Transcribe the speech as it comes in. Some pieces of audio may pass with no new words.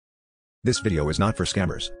This video is not for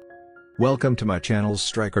scammers. Welcome to my channel's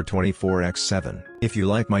Striker 24x7. If you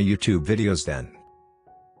like my YouTube videos, then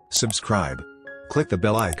subscribe, click the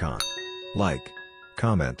bell icon, like,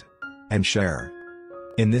 comment, and share.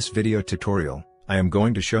 In this video tutorial, I am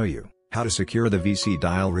going to show you how to secure the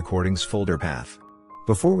vicidial recordings folder path.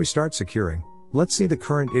 Before we start securing, let's see the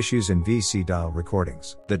current issues in vicidial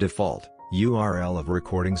recordings. The default URL of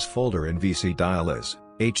recordings folder in vicidial is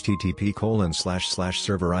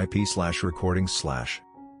http://server/ip/recordings/,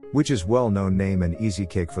 which is well-known name and easy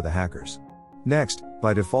cake for the hackers. Next,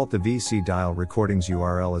 by default the vicidial recordings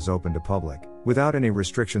URL is open to public, without any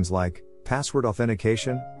restrictions like password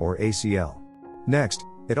authentication or ACL. Next,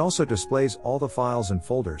 it also displays all the files and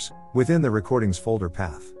folders within the recordings folder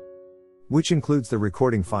path, which includes the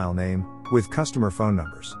recording file name with customer phone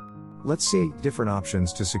numbers. Let's see different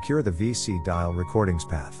options to secure the vicidial recordings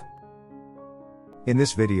path. In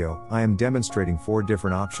this video, I am demonstrating 4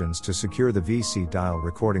 different options to secure the vicidial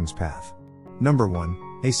recordings path. Number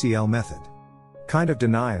 1, ACL method. Kind of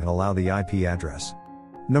deny and allow the IP address.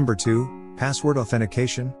 Number 2, password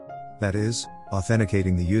authentication. That is,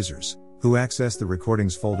 authenticating the users who access the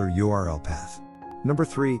recordings folder URL path. Number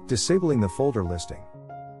 3, disabling the folder listing.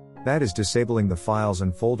 That is disabling the files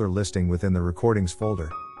and folder listing within the recordings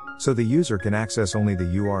folder, so the user can access only the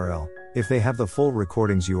URL if they have the full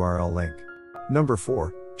recordings URL link. Number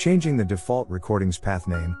 4, changing the default recordings path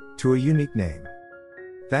name to a unique name.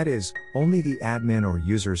 That is, only the admin or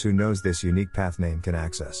users who knows this unique path name can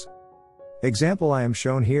access. Example I am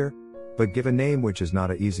shown here, but give a name which is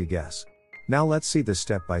not an easy guess. Now let's see the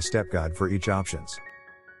step-by-step guide for each options.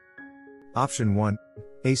 Option 1,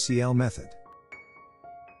 ACL method.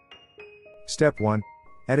 Step 1,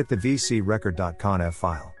 edit the vcrecord.conf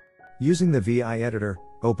file. Using the VI editor,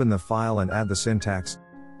 open the file and add the syntax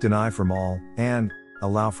deny from all, and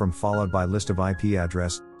allow from followed by list of IP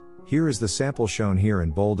address. Here is the sample shown here in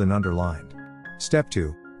bold and underlined. Step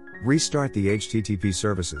 2. Restart the HTTP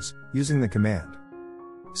services, using the command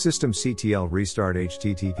systemctl restart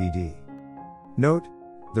httpd. Note,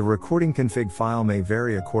 the recording config file may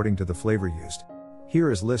vary according to the flavor used. Here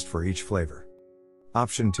is list for each flavor.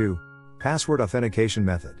 Option 2. Password authentication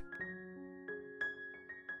method.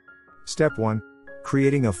 Step 1.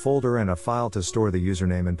 Creating a folder and a file to store the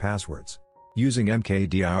username and passwords. Using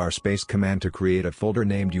mkdir space command to create a folder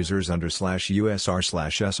named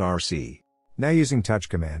users_usr/src. Now using touch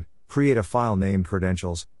command, create a file named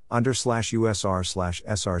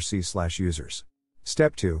credentials_usr/src/users.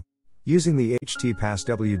 Step 2. Using the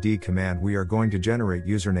htpasswd command we are going to generate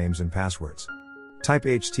usernames and passwords. Type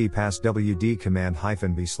htpasswd command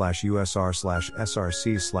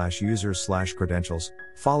 -b/usr/src/users/credentials,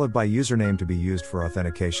 followed by username to be used for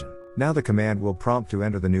authentication. Now the command will prompt to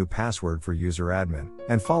enter the new password for user admin,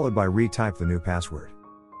 and followed by retype the new password.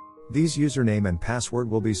 These username and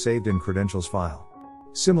password will be saved in credentials file.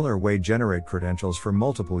 Similar way generate credentials for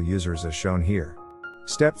multiple users as shown here.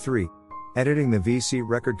 Step 3. Editing the VC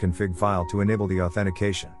record config file to enable the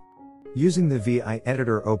authentication. Using the VI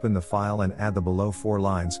editor, open the file and add the below 4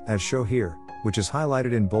 lines as shown here, which is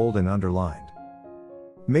highlighted in bold and underlined.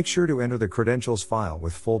 Make sure to enter the credentials file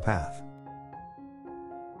with full path.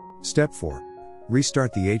 Step 4.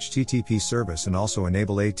 Restart the HTTP service and also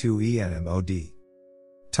enable A2ENMOD.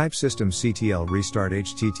 Type systemctl restart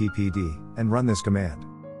httpd and run this command.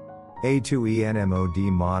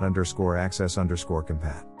 A2ENMOD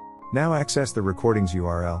mod_access_compat. Now access the recordings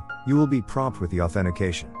URL, you will be prompt with the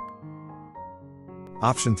authentication.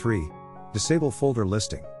 Option 3. Disable folder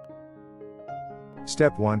listing.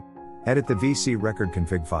 Step 1. Edit the VC record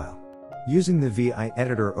config file. Using the VI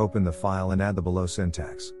editor, open the file and add the below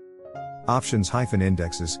syntax. Options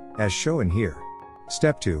 -indexes, as shown here.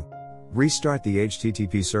 Step 2. Restart the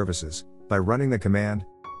HTTP services, by running the command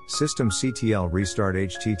systemctl restart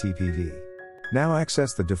httpd. Now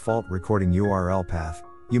access the default recording URL path.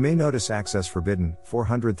 You may notice access forbidden,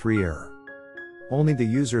 403 error. Only the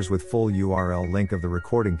users with full URL link of the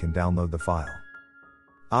recording can download the file.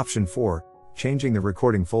 Option 4. Changing the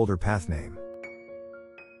recording folder path name.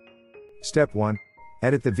 Step 1.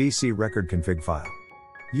 Edit the VC record config file.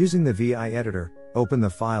 Using the VI editor, open the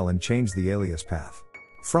file and change the alias path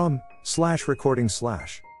from /recording/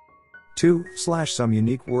 to /some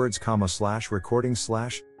unique words,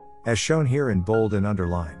 /recording/ as shown here in bold and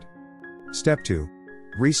underlined. Step 2.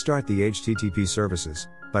 Restart the HTTP services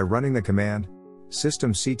by running the command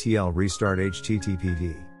systemctl restart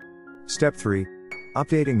httpd. Step 3.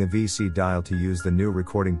 Updating the vicidial to use the new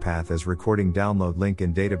recording path as recording download link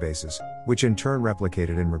in databases, which in turn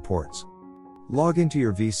replicated in reports. Log into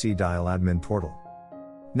your vicidial admin portal.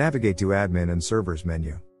 Navigate to admin and servers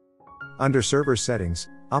menu. Under server settings,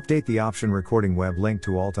 Update the option recording web link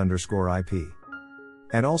to alt_IP.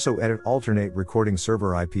 And also edit alternate recording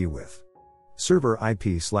server IP with server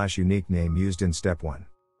IP/unique name used in step 1.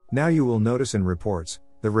 Now you will notice in reports,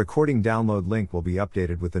 the recording download link will be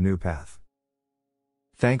updated with the new path.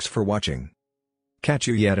 Thanks for watching. Catch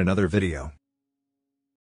you yet another video.